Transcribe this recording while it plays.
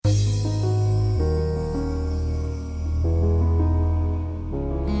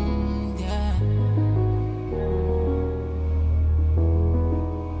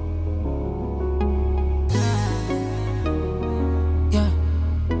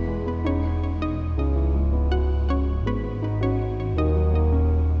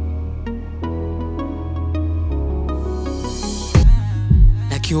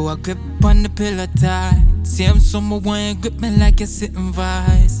you a grip on the pillow tight. Same summer when you grip me like you're sitting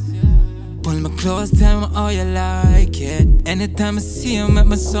vice. Pull me close, tell me how you like it. Anytime I see you, make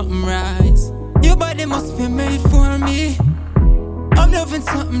me something rise. Your body must be made for me. I'm loving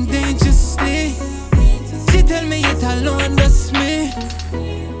something dangerously. She tell me it alone, that's me.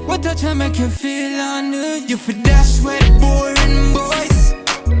 What touch I make you feel honored? You for dash with boring boys.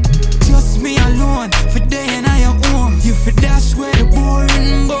 Just me alone, for day and I am home. You for dash with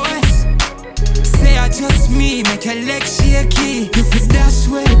boring boys. Say I just me, make your legs shaky. You for dash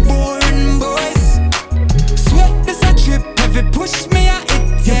with boring boys. Sweat this a trip, every push me I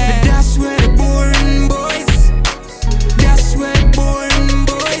hit. Yeah. You for dash with boring boys. Dash with boring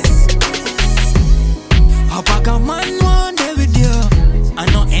boys. How back a man one day with you. I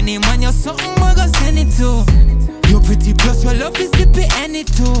know any man you're something I gonna send it to. You pretty plus your love is zippy any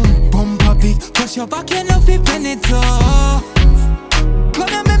too. Bumper big, push your back you love it penny too. Come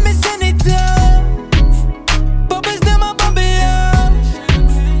and make me send it to. Bubbles them a bubble up.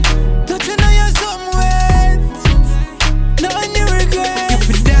 Touching on you something wet. Nothing you regret. You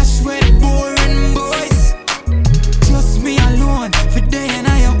for dash with boring boys. Just me alone, for day and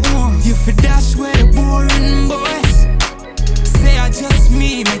I am home. You for dash with boring boys. Say I just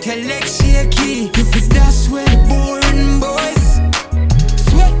me, make your legs shaky. You for dash with boring boys.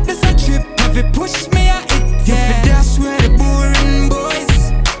 Sweat this a trip, every push me I hit. Yeah. You for dash with boring boys.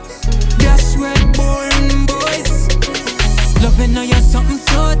 Dash with boring boys. Loving how you're something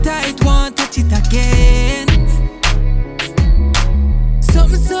so tight, won't touch it again.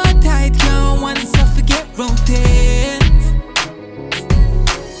 Something so tight, can't once I forget routine.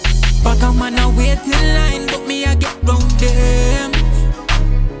 Back on man, I wait in line, but me I get round them.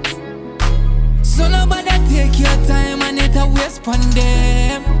 So nobody take your time and it a waste on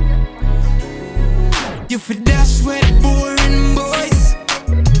them. You for dash with boring